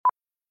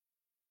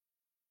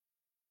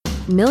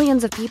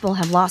Millions of people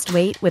have lost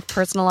weight with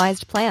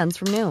personalized plans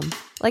from Noom.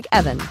 Like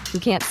Evan, who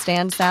can't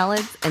stand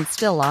salads and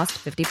still lost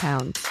 50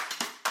 pounds.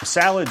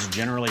 Salads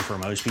generally for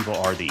most people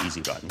are the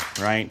easy button,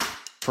 right?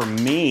 For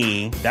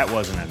me, that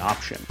wasn't an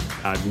option.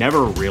 I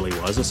never really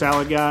was a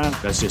salad guy.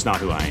 That's just not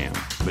who I am.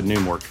 But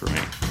Noom worked for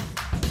me.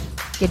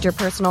 Get your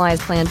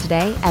personalized plan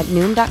today at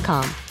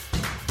Noom.com.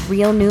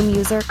 Real Noom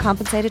user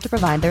compensated to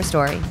provide their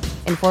story.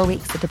 In 4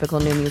 weeks, the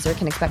typical Noom user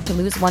can expect to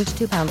lose 1 to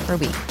 2 pounds per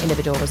week.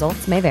 Individual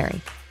results may vary.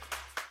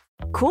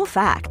 Cool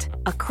fact,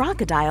 a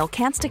crocodile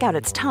can't stick out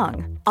its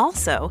tongue.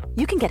 Also,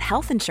 you can get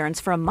health insurance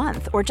for a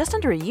month or just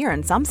under a year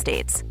in some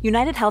states.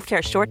 United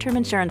Healthcare short-term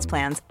insurance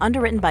plans,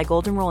 underwritten by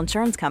Golden Rule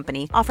Insurance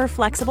Company, offer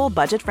flexible,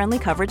 budget-friendly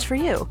coverage for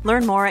you.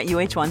 Learn more at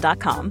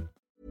uh1.com.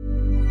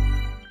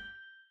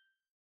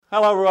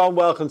 Hello everyone,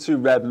 welcome to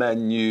Red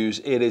Men News.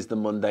 It is the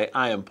Monday.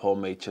 I am Paul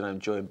Machin. I'm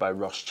joined by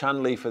Ross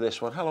Chanley for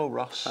this one. Hello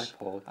Ross. Hi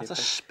Paul. That's a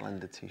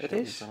splendid t-shirt. It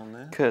is. On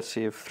there.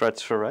 Courtesy of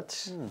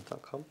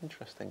threadsforreds.com.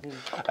 Interesting.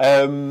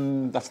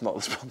 That's not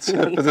the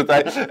sponsor for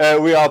today.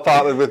 We are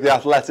partnered with The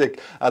Athletic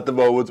at the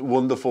moment.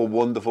 Wonderful,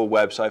 wonderful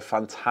website.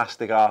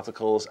 Fantastic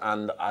articles.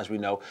 And as we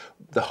know,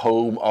 the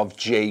home of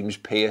James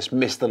Pearce,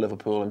 Mr.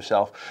 Liverpool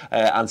himself,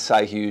 and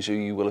Cy Hughes, who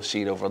you will have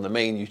seen over on the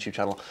main YouTube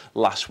channel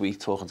last week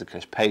talking to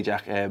Chris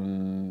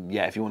Pajak.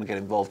 If you want to get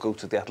involved, go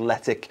to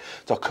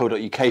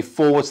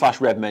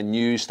theathletic.co.uk/Redmen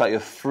News. Start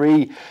your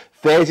free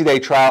 30-day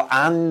trial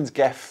and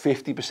get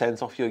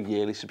 50% off your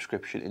yearly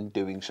subscription in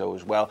doing so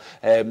as well.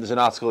 There's an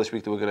article this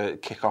week that we're going to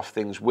kick off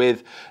things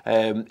with.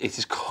 It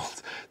is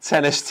called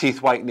Tennis,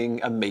 Teeth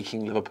Whitening and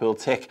Making Liverpool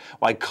Tick,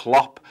 why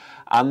Klopp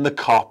and the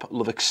Cop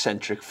love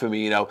eccentric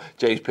Firmino.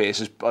 James Pearce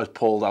has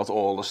pulled out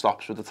all the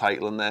stops with the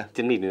title in there.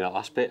 Didn't need that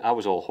last bit. I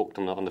was all hooked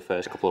on the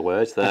first couple of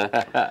words there.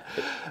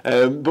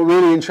 But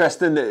really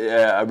interesting,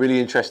 a really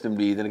interesting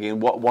read. And again,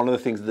 one of the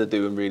things that they're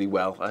doing really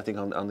well, I think,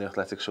 on the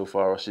Athletic so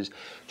far, Ross, is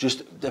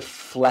just they're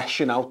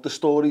fleshing out the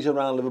stories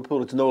around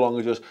Liverpool. It's no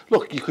longer just,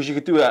 look, because you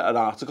could do an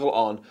article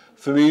on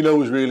Firmino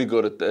was really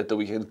good at the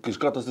weekend, because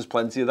God knows there's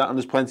plenty of that and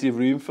there's plenty of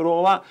room for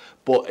all that.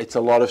 But it's a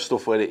lot of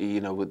stuff where,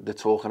 they're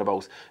talking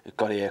about,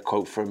 got a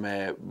quote from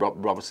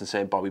Robertson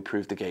saying Bobby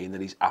proved again that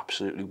he's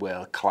absolutely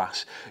world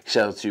class. He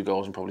set 2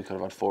 goals and probably could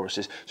have had 4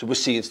 assists. So we're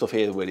seeing stuff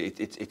here where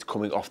it's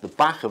coming off the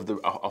back of the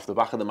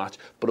match,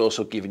 but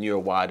also giving you a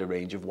wider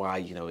range of why,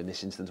 in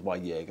this instance, why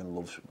Jurgen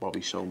loves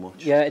Bobby so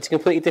much. Yeah, it's a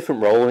completely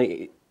different role.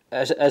 And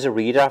as a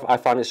reader, I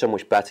find it so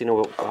much better.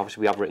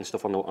 Obviously we have written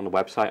stuff on the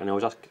website, and I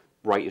always ask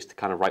writers to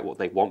kind of write what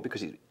they want,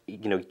 because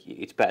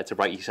it's better to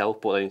write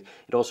yourself, but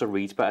it also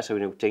reads better.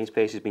 So James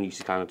Pearce has been used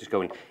to kind of just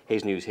going,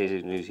 here's news,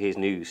 here's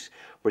news,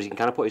 whereas he can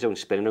kind of put his own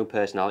spin and own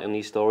personality on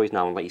these stories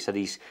now. And like you said,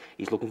 he's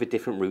looking for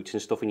different routes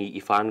and stuff, and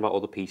you find about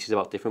other pieces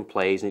about different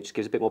players, and it just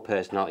gives a bit more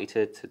personality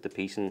to the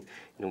piece. And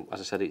as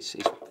I said, it's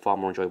far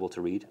more enjoyable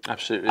to read.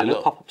 Absolutely. And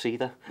no pop-ups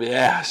either.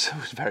 Yeah, so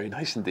it's very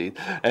nice indeed.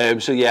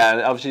 Obviously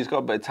he's got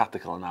a bit of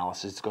tactical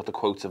analysis. It's got the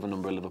quotes of a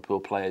number of Liverpool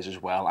players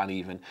as well, and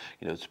even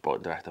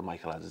sport director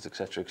Michael Edwards,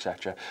 etc.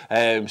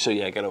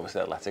 Get over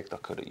to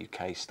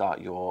athletic.co.uk,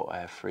 start your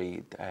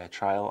free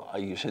trial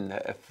using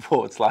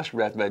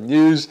 /Redmen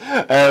News,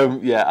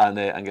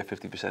 and get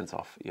 50%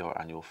 off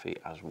your annual fee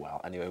as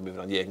well. Anyway, moving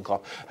on, Jurgen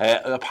Klopp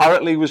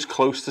apparently was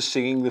close to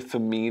singing the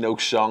Firmino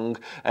song.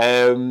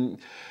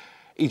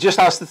 He just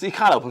has to, he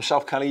can't help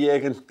himself, can he,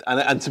 Jurgen?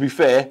 And to be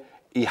fair,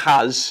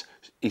 he's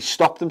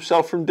stopped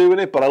himself from doing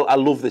it, but I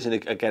love this, and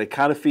again, it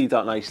kind of feeds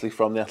out nicely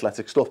from the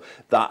Athletic stuff,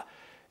 that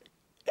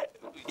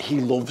he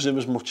loves him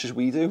as much as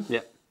we do.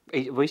 Yeah,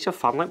 he's a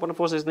fan like one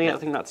of us, isn't he? Yeah. I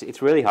think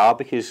it's really hard,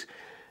 because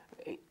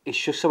it's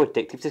just so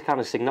addictive to kind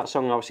of sing that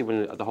song. Obviously,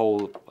 when the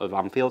whole of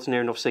Anfield's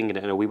near enough singing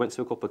it, we went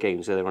to a couple of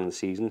games earlier on in the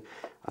season,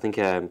 I think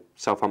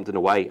Southampton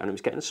away, and it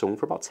was getting sung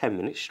for about 10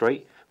 minutes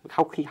straight.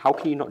 How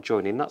can you not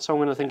join in that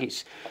song? And I think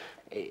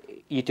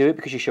you do it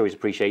because you show his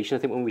appreciation. I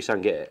think when we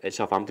sang it at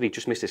Southampton, he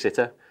just missed a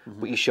sitter,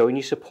 but you're showing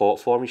your support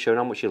for him, you're showing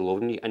how much you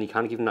love him, and you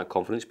kind of give him that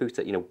confidence boost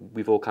that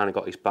we've all kind of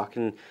got his back,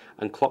 and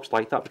Klopp's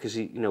like that, because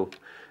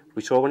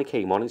we saw when he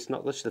came on, it's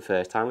not just the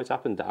first time it's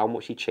happened, how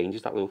much he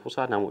changes that Liverpool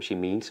side and how much he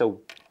means. So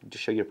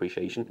just show your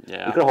appreciation.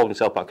 Yeah. He could have hold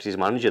himself back because he's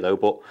manager though,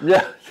 but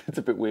yeah, it's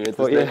a bit weird.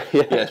 But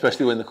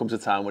especially when there comes a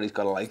time when he's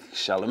got to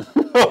sell him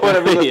or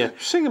whatever.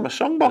 Sing him a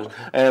song box.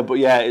 But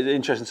yeah, it's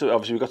interesting. So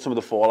obviously we've got some of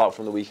the fallout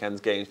from the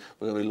weekend's games.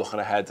 We're going to be looking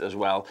ahead as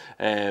well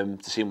to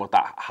see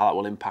how that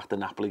will impact the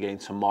Napoli game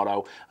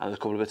tomorrow. And there's a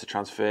couple of bits of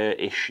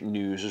transfer-ish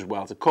news as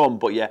well to come.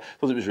 But yeah, I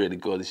thought it was really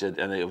good. He said,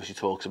 and he obviously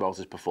talks about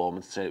his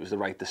performance and said it was the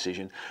right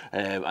decision.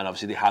 And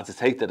obviously they had to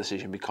take the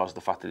decision because of the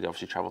fact that he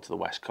obviously travelled to the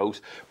West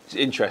Coast. It's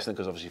interesting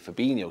because obviously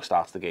Fabinho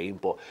starts the game,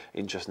 but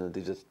interesting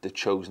that they've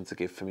chosen to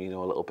give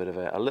Firmino a little bit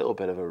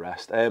of a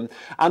rest.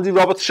 Andy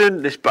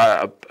Robertson, this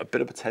a bit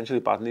of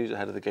potentially bad news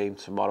ahead of the game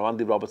tomorrow.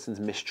 Andy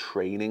Robertson's missed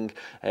training.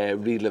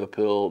 Read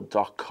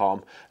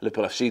Liverpool.com,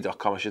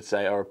 LiverpoolFC.com I should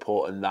say, are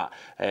reporting that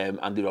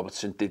Andy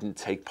Robertson didn't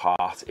take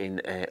part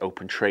in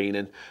open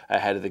training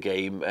ahead of the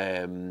game,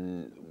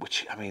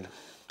 which, I mean,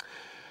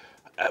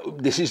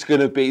 this is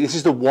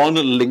the one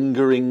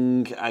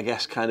lingering, I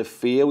guess, kind of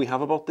fear we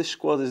have about this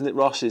squad, isn't it,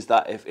 Ross? Is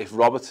that if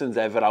Robertson's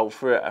ever out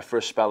for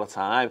a spell of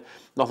time,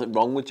 nothing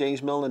wrong with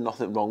James Milner,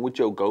 nothing wrong with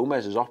Joe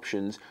Gomez as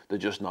options. They're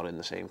just not in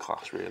the same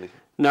class, really.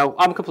 No,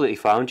 I'm completely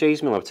fine with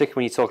James Milner,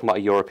 particularly when you're talking about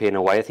a European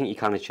away. I think you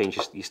kind of change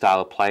your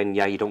style of playing.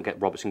 Yeah, you don't get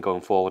Robertson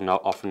going forward and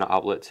offering that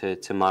outlet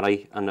to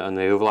Mane and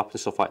the overlap and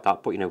stuff like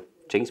that. But,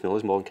 James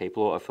Miller's more than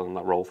capable of filling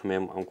that role for me.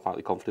 I'm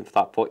quite confident for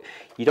that. But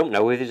you don't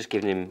know if they're just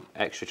giving him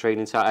extra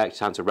training time,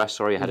 extra time to rest,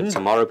 ahead of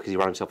tomorrow because he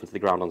ran himself into the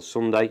ground on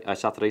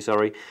Saturday,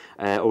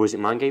 or is it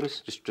mind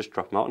games? Just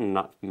drop him out and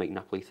make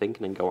Napoli think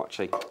and then go,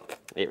 actually,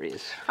 here he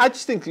is. I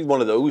just think one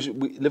of those,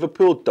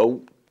 Liverpool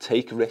don't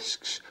take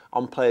risks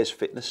on players'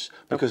 fitness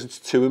because it's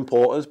too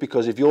important.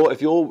 Because if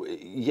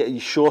you're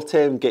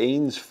short-term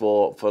gains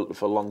for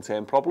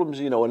long-term problems,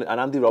 and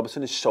Andy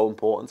Robertson is so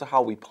important to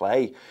how we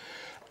play.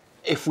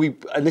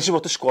 And this is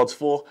what the squad's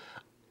for.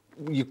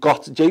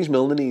 James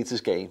Milner needs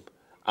his game.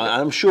 And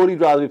I'm sure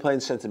he'd rather be playing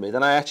centre mid.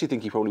 And I actually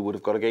think he probably would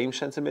have got a game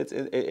centre mid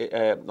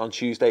on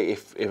Tuesday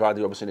if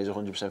Andy Robertson is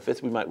 100%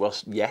 fit. We might well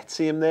yet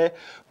see him there.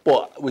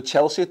 But with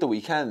Chelsea at the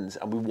weekend,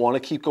 and we want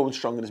to keep going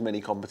strong in as many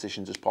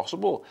competitions as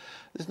possible,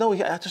 I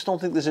just don't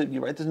think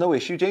there's no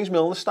issue. James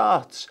Milner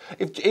starts.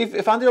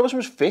 If Andy Robertson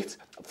was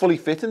fully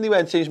fit, and they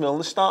went James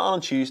Milner starting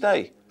on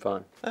Tuesday,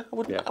 fine. I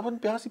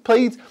wouldn't be honest.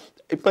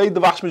 He played the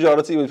vast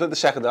majority. He played the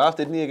second half,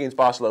 didn't he, against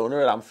Barcelona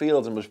at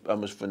Anfield, and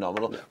was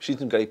phenomenal. We've seen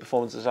some great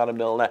performances out of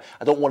Milner.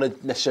 I don't want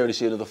to necessarily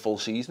see another full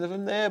season of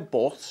him there,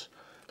 but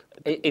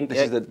this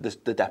is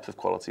the depth of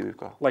quality we've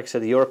got. Like I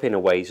said, the European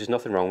aways, there's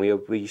nothing wrong.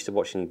 We used to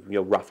watching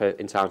Rafa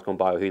in times gone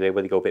by where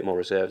they go a bit more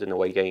reserved in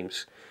away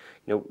games.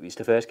 It's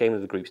the first game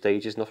of the group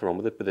stages. Nothing wrong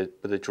with it,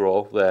 with a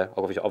draw there.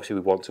 Obviously,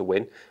 we want to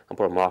win and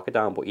put a marker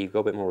down, but you've got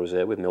a bit more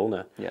reserve with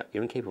Milner. Yeah,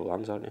 you're in capable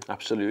hands, aren't you?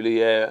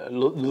 Absolutely.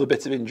 Another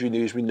bit of injury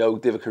news. We know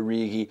Divock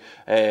Origi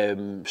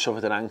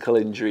suffered an ankle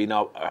injury.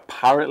 Now,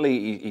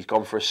 apparently, he's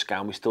gone for a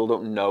scan. We still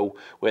don't know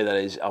where that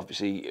is.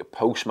 Obviously,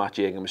 post-match,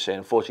 Jürgen was saying,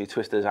 unfortunately, he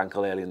twisted his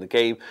ankle early in the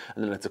game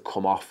and then had to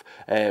come off.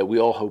 We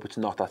all hope it's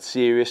not that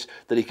serious.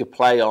 That he could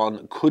play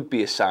on could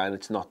be a sign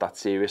it's not that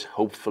serious.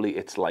 Hopefully,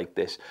 it's like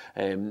this.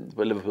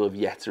 But Liverpool have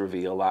yet to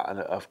reveal that, and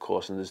of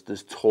course, and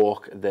there's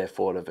talk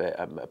therefore of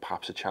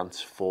perhaps a chance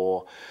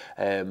for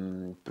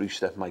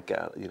Brewster might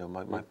get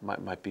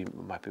might be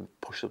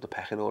pushed up the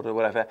pecking order or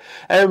whatever.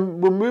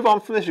 We'll move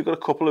on from this. We've got a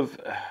couple of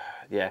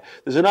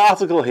there's an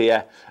article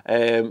here.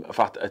 In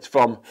fact, it's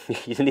from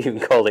you didn't even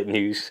call it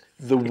news.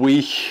 The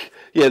Week.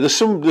 Yeah, there's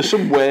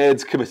some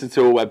words committed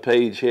to a web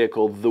page here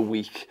called The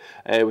Week,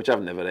 which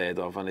I've never heard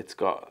of, and it's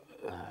got.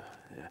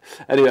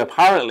 Anyway,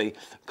 apparently,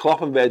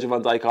 Klopp and Virgil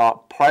van Dijk are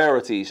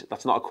priorities.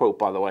 That's not a quote,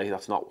 by the way.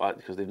 That's not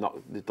because they've not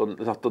done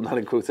that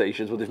in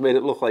quotations, but they've made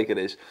it look like it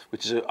is,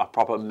 which is a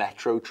proper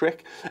Metro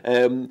trick.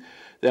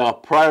 They are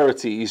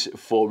priorities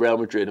for Real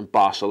Madrid and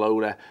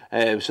Barcelona.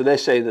 So they're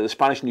saying that the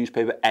Spanish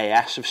newspaper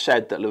AS have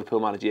said that Liverpool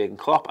manager Jürgen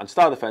Klopp and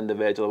star defender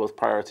Virgil are both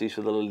priorities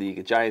for the La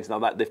Liga giants. Now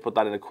that they've put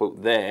that in a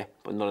quote there,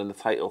 but not in the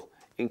title.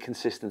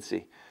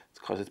 Inconsistency. It's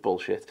because it's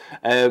bullshit.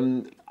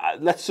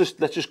 Let's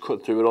just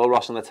cut through it all,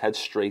 Ross, and let's head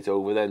straight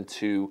over then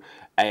to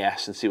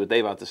AS and see what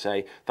they've had to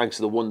say. Thanks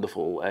to the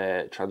wonderful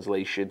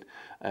translation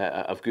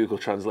of Google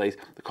Translate,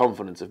 the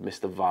confidence of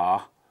Mr.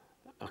 VAR.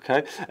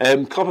 Okay,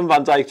 Klopp and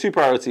Van Dijk, two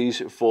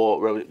priorities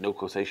for no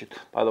quotation,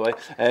 by the way.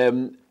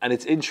 And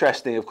it's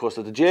interesting, of course,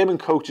 that the German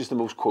coach is the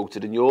most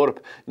quoted in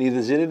Europe. Neither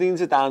Zinedine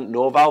Zidane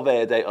nor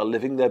Valverde are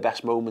living their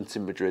best moments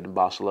in Madrid and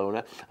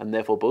Barcelona, and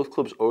therefore both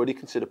clubs already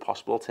consider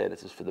possible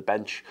alternatives for the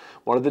bench.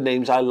 One of the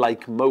names I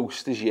like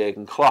most is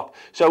Jürgen Klopp.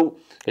 So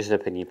it's an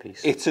opinion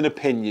piece. It's an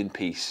opinion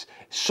piece.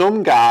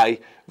 Some guy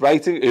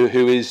writing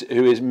who is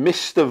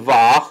Mr.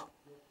 VAR.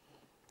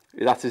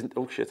 That isn't.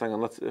 Oh shit! Hang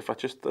on. That's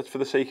for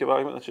the sake of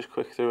argument. Let's just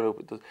click through and hope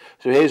it does.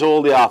 So here's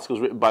all the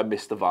articles written by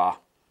Mr. VAR.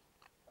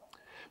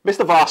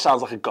 Mr. VAR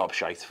sounds like a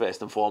gobshite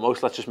first and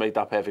foremost. Let's just make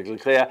that perfectly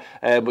clear.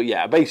 But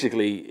yeah,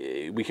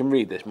 basically we can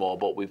read this more,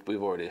 but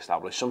we've already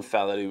established some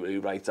fella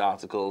who writes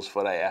articles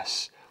for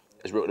AS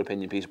has wrote an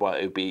opinion piece why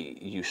it would be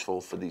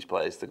useful for these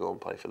players to go and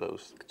play for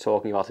those.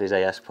 Talking about his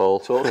AS poll.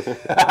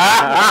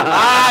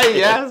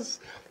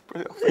 Yes.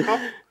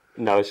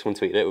 No, someone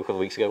tweeted it a couple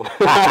of weeks ago.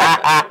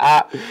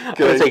 I'm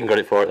taking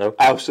credit for it though.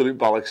 Absolute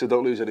bollocks, so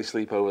don't lose any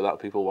sleep over that,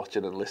 people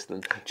watching and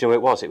listening. Do you know what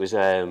it was? It was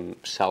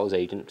Salah's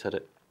agent said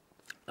it.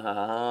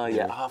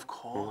 Of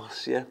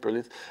course, yeah,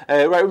 brilliant.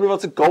 Right, we'll move on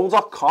to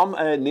goal.com.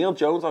 Neil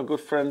Jones, our good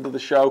friend of the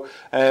show.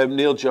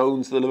 Neil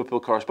Jones, the Liverpool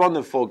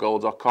correspondent for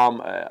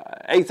goal.com,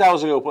 8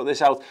 hours ago put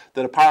this out,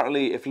 that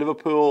apparently if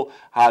Liverpool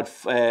had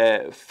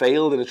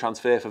failed in a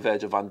transfer for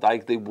Virgil van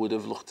Dijk, they would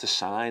have looked to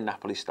sign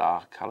Napoli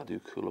star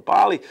Kalidou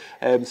Koulibaly.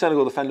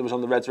 Senegal defender was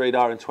on the Reds'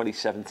 radar in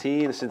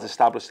 2017, and since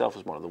established itself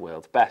as one of the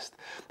world's best.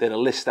 They had a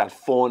list that had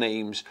 4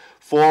 names,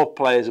 4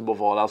 players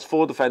above all else,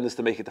 4 defenders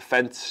to make a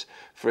defence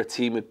for a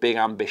team with big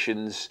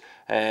ambitions,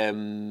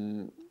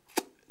 led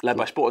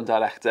by sporting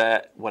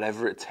director.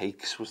 Whatever it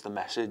takes was the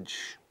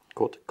message.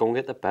 Good. Go and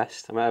get the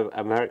best. I mean,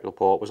 American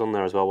Laporte was on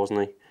there as well,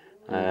 wasn't he?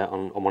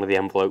 on one of the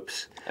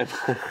envelopes.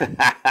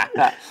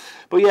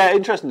 But yeah,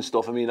 interesting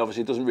stuff. I mean,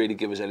 obviously, it doesn't really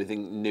give us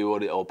anything new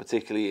or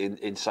particularly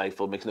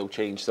insightful. Makes no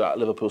change to that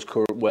Liverpool's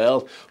current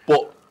world.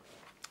 But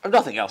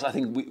nothing else. I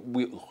think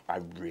I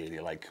really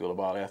like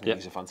Koulibaly. I think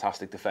he's a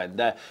fantastic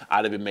defender.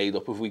 I'd have been made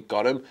up if we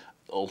got him.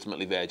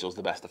 Ultimately, Virgil's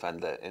the best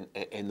defender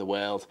in the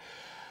world.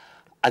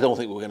 I don't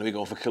think we're going to be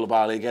going for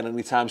Koulibaly again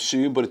anytime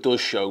soon, but it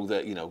does show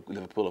that, you know,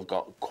 Liverpool have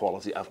got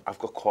quality. I've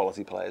got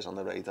quality players on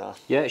the radar.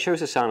 Yeah, it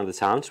shows a sign of the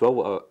times as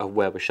well, of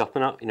where we're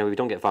shopping at. You know, if we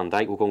don't get Van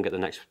Dijk, we'll go and get the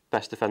next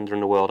best defender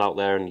in the world out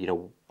there. And, you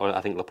know, I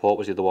think Laporte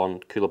was the other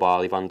one,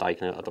 Koulibaly, Van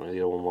Dijk, and I don't know who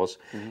the other one was.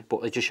 Mm-hmm. But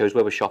it just shows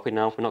where we're shopping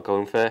now. We're not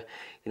going for,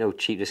 you know,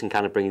 cheapness and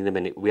kind of bringing them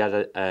in. We had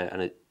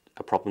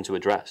a problem to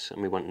address, and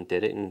we went and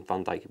did it, and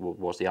Van Dijk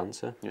was the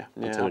answer.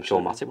 And Joe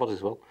Matip was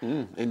as well.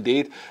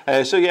 Indeed.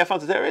 So yeah,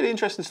 fantastic, really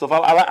interesting stuff.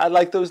 I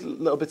like those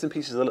little bits and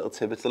pieces, the little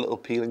tidbits, the little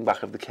peeling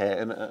back of the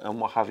curtain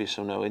and what have you.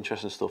 So no,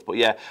 interesting stuff. But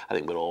yeah, I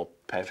think we're all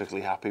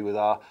perfectly happy with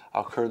our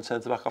current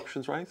centre-back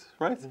options, right?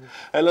 Let us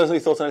know your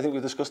thoughts on anything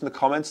we've discussed in the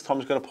comments.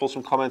 Tom's going to pull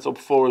some comments up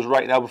for us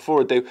right now.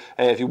 Before I do,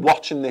 if you're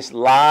watching this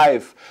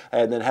live,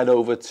 then head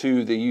over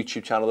to the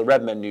YouTube channel, the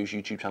Red Men News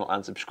YouTube channel,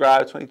 and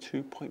subscribe.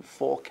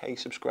 22.4k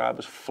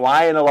subscribers,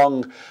 flying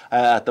along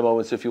at the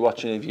moment. So if you're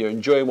watching, if you're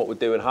enjoying what we're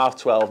doing,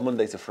 12:30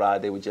 Monday to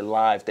Friday with your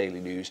live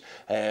daily news,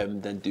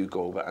 then do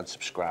go over and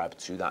subscribe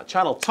to that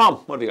channel. Tom,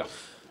 what have you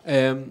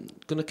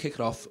got? Gonna kick it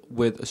off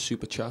with a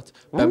super chat.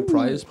 Ben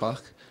Pryor's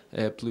back.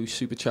 Blue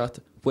super chat.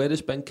 Where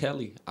is Ben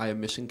Kelly? I am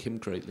missing him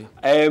greatly.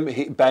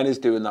 Ben is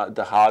doing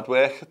the hard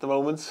work at the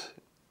moment.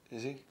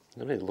 Is he?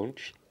 No,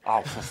 lunch.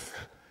 Oh,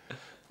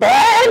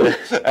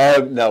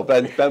 Ben! No,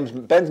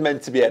 Ben's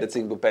meant to be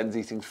editing, but Ben's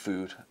eating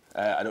food.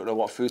 I don't know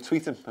what food.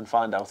 Tweet him and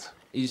find out.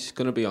 He's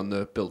going to be on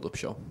the build-up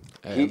show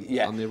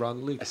on the Around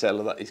the League. I said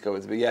that he's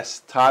going to be. Yes,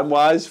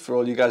 time-wise, for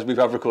all you guys, we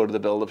have recorded the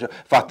build-up show.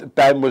 In fact,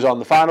 Ben was on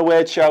the Final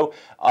Word show,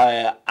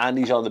 and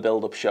he's on the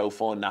build-up show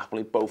for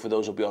Napoli. Both of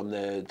those will be on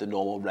the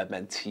normal Red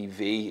Men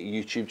TV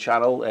YouTube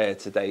channel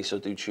today, so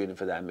do tune in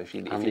for them if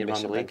you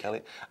miss Ben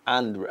Kelly.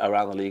 And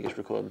Around the League is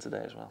recording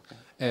today as well.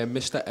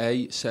 Mr.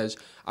 A says,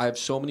 I have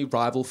so many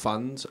rival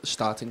fans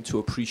starting to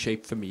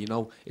appreciate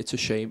Firmino. It's a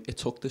shame it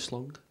took this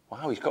long.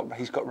 Wow, he's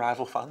got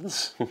rival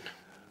fans.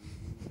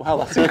 Wow,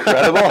 that's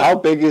incredible. How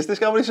big is this?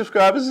 How many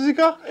subscribers has he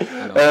got?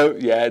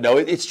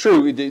 It's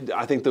true.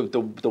 I think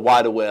the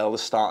wider world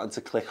is starting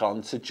to click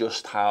on to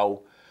just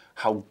how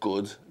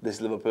good this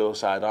Liverpool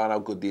side are and how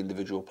good the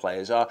individual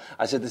players are.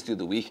 I said this the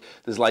other week.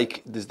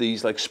 There's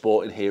these like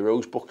sporting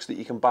heroes books that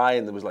you can buy,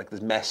 and there's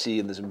Messi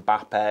and there's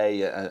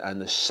Mbappe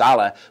and there's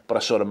Salah. But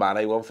I saw the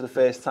Mane one for the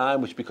first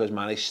time, which because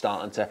Mane's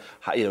starting to,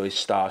 his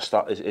star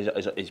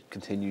is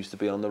continues to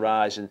be on the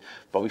rise, and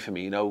Bobby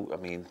Firmino. I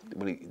mean,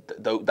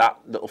 that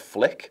little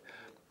flick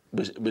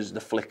was the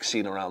flick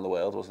seen around the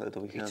world, wasn't it? The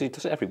weekend? He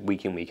does it every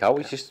week in, week out.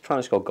 He's just trying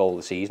to score goal of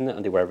the season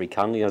and do wherever he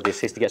can. You know, the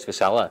assist he gets for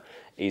Salah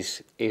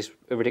is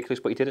ridiculous,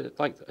 but he did it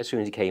like as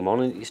soon as he came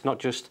on. And it's not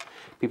just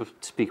people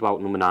speak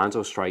about number 9s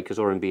or strikers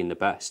or him being the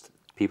best.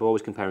 People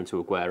always compare him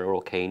to Aguero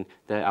or Kane.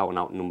 They're out and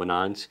out number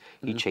 9s.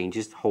 He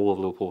changes the whole of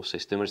Liverpool's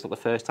system, and it's not the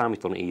first time he's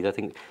done it either. I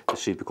think the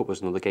Super Cup was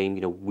another game.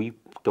 You know, we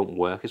don't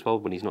work as well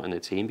when he's not in the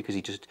team because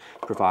he just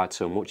provides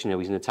so much. You know,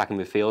 he's an attacking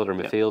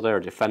midfielder,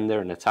 a defender,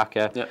 an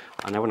attacker, and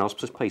everyone else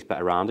just plays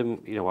better around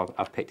him. You know,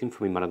 I've picked him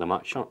for my man of the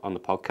match on the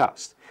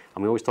podcast,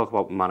 and we always talk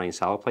about Mane and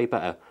Salah play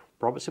better.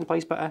 Robertson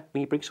plays better.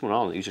 When you bring someone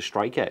on who's a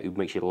striker who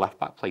makes your left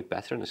back play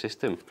better in the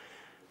system,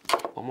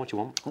 what more do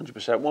you want?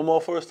 100%. One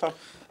more for us, Tom.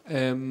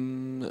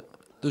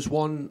 There's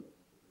one.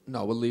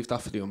 No, we'll leave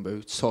that for the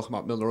Umbu. It's talking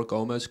about Milner or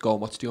Gomez. Go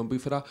and watch the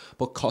Umbu for that.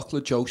 But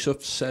Cochler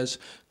Joseph says,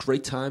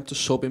 great time to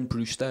sub in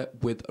Brewster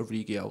with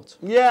Origi out.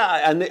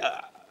 Yeah, and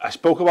I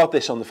spoke about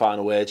this on the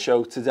Final Word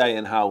show today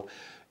and how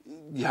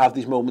you have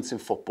these moments in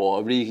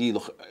football.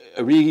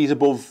 Origi's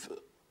above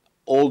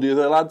all the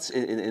other lads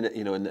in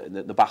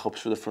the backups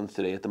for the front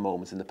three at the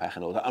moment in the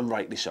pecking order, and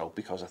rightly so,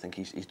 because I think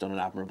he's done an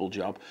admirable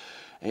job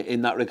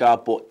in that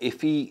regard. But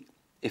if he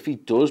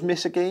does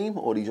miss a game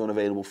or he's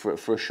unavailable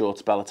for a short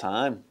spell of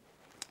time,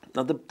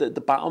 now the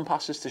baton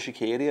passes to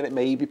Shaqiri and it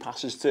maybe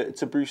passes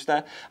to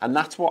Brewster, and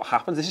that's what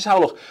happens. This is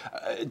how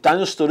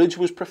Daniel Sturridge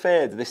was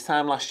preferred this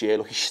time last year.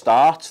 Look, he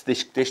starts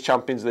this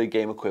Champions League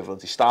game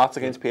equivalent. He starts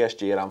against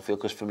PSG at Anfield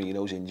because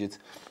Firmino's injured.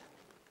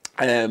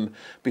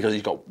 Because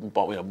he's got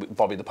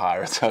Bobby the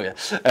Pirate, I tell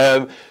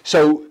you.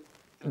 So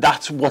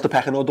that's what the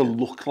pecking order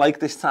looked like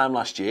this time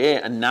last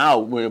year, and now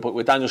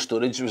with Daniel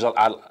Sturridge,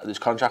 his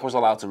contract was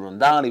allowed to run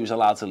down, he was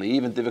allowed to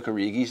leave, and Divock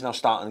Origi's now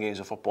starting games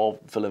of football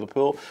for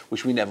Liverpool,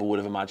 which we never would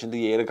have imagined a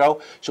year ago.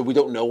 So we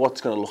don't know what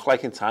it's going to look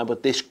like in time,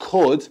 but this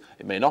could,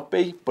 it may not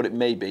be, but it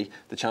may be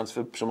the chance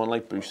for someone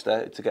like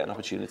Brewster to get an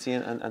opportunity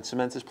and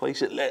cement his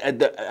place,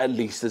 at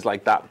least as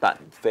like that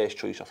first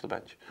choice off the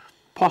bench.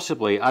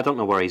 Possibly. I don't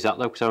know where he's at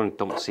though, because I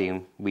don't see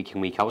him week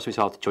in, week out, so it's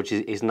hard to judge.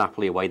 Is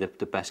Napoli away the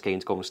best game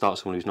to go and start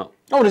someone who's not...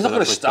 Oh, he's not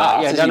going to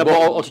start.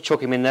 Yeah, or to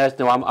chuck him in there.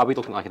 No, I'll be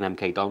looking like an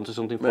MK Dons or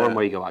something for him,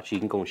 where you go, actually,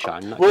 you can go and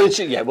shine.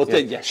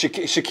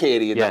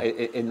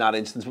 Shaqiri in that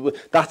instance. But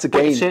that's a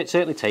game.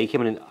 Certainly take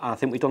him, and I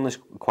think we've done this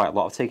quite a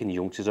lot of taking the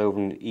youngsters over,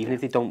 and even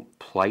if they don't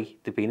play,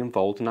 they've been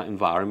involved in that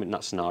environment, in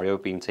that scenario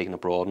of being taken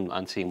abroad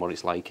and seeing what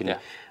it's like, and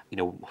you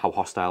know how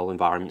hostile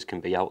environments can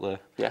be out there.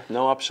 Yeah,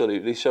 no,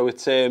 absolutely. So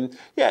it's a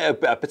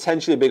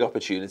potentially a big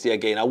opportunity.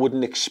 Again, I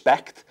wouldn't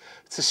expect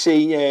to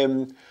see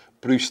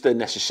Brewster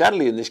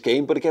necessarily in this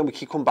game, but again, we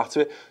keep coming back to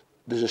it.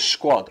 There's a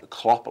squad.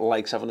 Klopp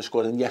likes having a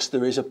squad, and yes,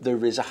 there is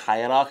a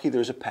hierarchy. There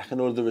is a pecking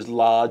order. There is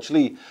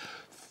largely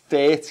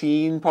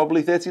 13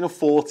 or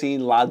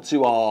 14 lads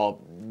who are,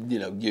 you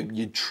know,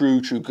 you're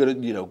true good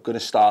at, you know, going to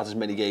start as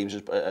many games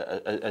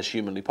as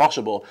humanly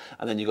possible,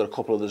 and then you've got a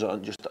couple others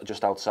on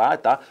just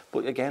outside that.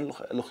 But again,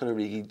 look at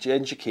Origi.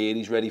 Jen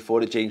Shaqiri's ready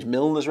for it. James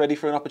Milner's ready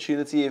for an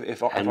opportunity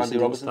if Andy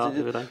Robertson's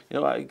in it.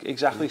 You know,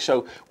 exactly.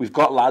 So we've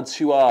got lads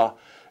who are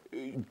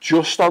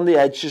just on the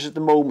edges at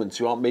the moment,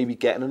 who aren't maybe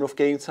getting enough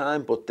game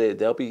time, but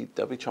they'll be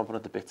chomping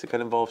at the bit to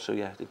get involved. So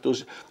yeah,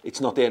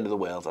 it's not the end of the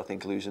world. I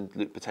think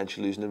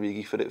potentially losing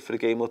Origi for a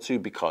game or two,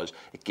 because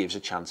it gives a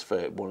chance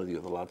for one of the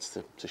other lads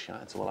to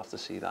shine. So we'll have to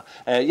see that.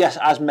 Yes,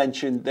 as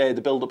mentioned, the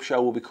build-up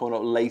show will be coming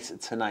out late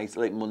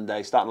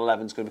Monday. Starting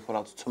 11 is going to be coming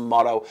out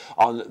tomorrow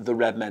on the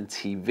Redmen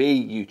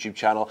TV YouTube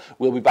channel.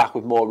 We'll be back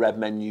with more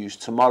Redmen news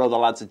tomorrow. The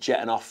lads are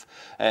jetting off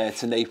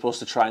to Naples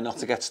to try not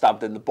to get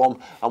stabbed in the bum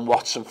and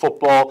watch some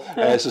football.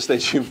 So stay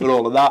tuned for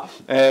all of that.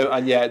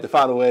 And yeah, the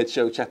Final Word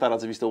show, check that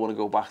out if you still want to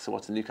go back to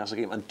watch the Newcastle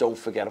game. And don't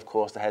forget, of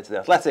course, to head to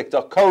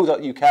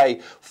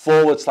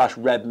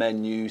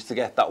theathletic.co.uk/Redmen News to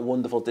get that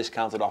wonderful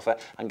discounted offer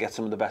and get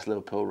some of the best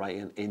Liverpool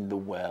writing in the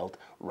world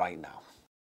right now.